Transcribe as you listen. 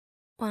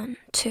1,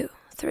 2,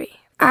 3.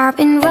 I've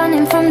been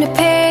running from the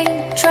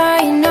pain,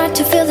 trying not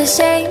to feel the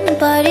same,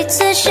 but it's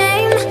a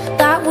shame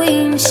that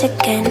we miss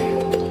again.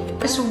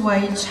 It's a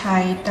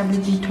Weichai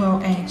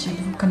WD12 engine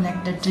to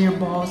connect the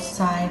gearbox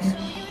side.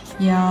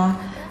 Yeah,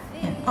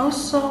 and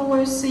also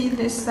we'll see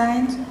this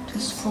side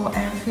just for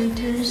air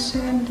filters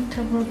and the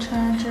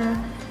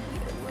turbocharger.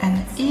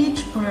 And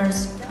each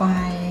brush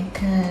by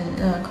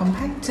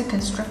compact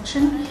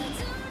construction.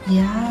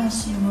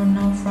 Yes, you will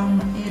know from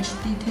each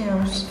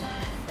details.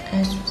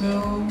 As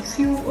well,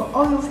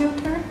 oil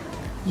filter.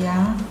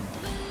 Yeah,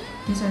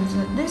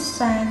 this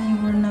side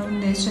you will know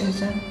this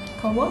is a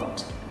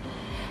what?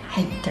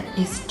 Heat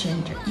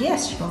exchanger.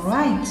 Yes, you're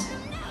right.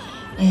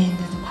 And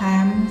the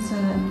pump,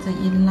 the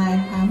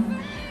inline pump.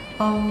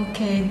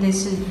 Okay,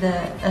 this is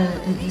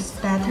the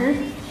starter.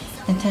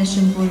 And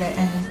tension pulley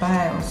and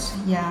bios.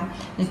 Yeah,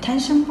 the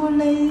tension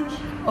pulley.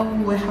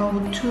 We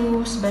have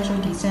two special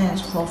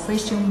designs for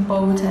fishing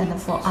boat and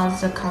for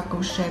other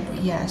cargo ship.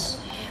 Yes,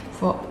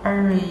 for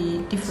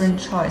every different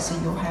choice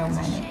you have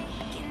many.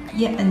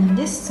 Yeah, and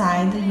this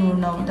side you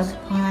know the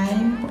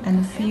pipe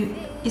and fuel,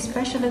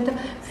 especially the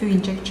fuel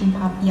injection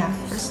pump. Yeah,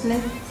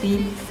 firstly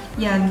see,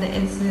 yeah, there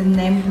is a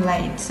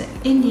nameplate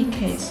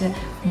indicates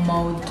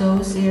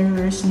model,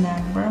 series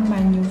number,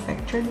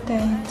 manufacture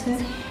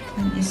date,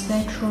 and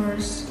etc.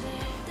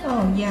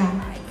 Oh yeah,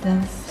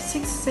 the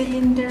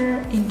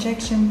 6-cylinder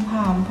injection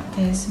pump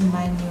is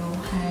manual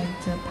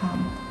head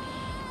pump.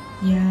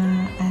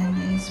 Yeah,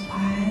 and its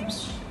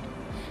pipes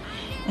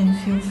and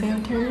fuel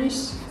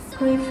filters,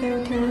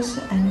 pre-filters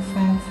and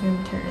fan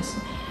filters.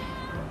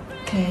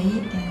 Okay,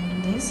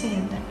 and this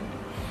is the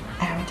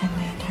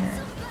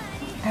alternator.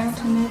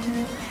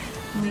 Alternator,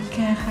 we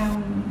can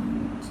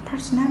have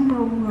parts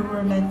number, we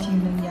will let you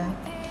know. Yeah.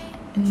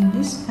 And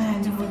this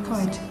side we call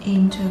it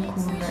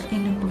intercooler.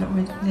 Intercooler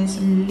with this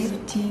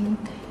lifting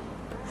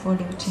for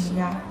lifting.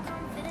 Yeah.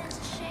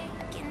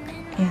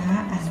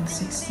 Yeah, and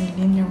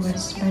 6-cylinder with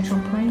special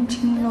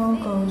printing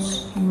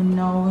logos. You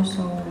know,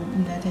 so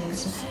that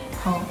is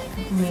how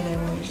really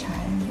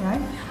Weichai,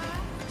 right?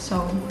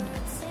 So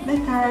let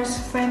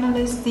us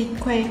finally stick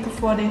quick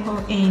for the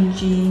whole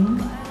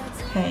engine.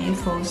 Okay,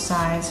 full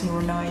size, you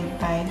will know it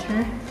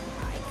better.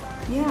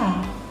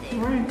 Yeah,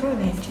 very good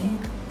engine.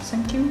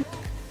 Thank you.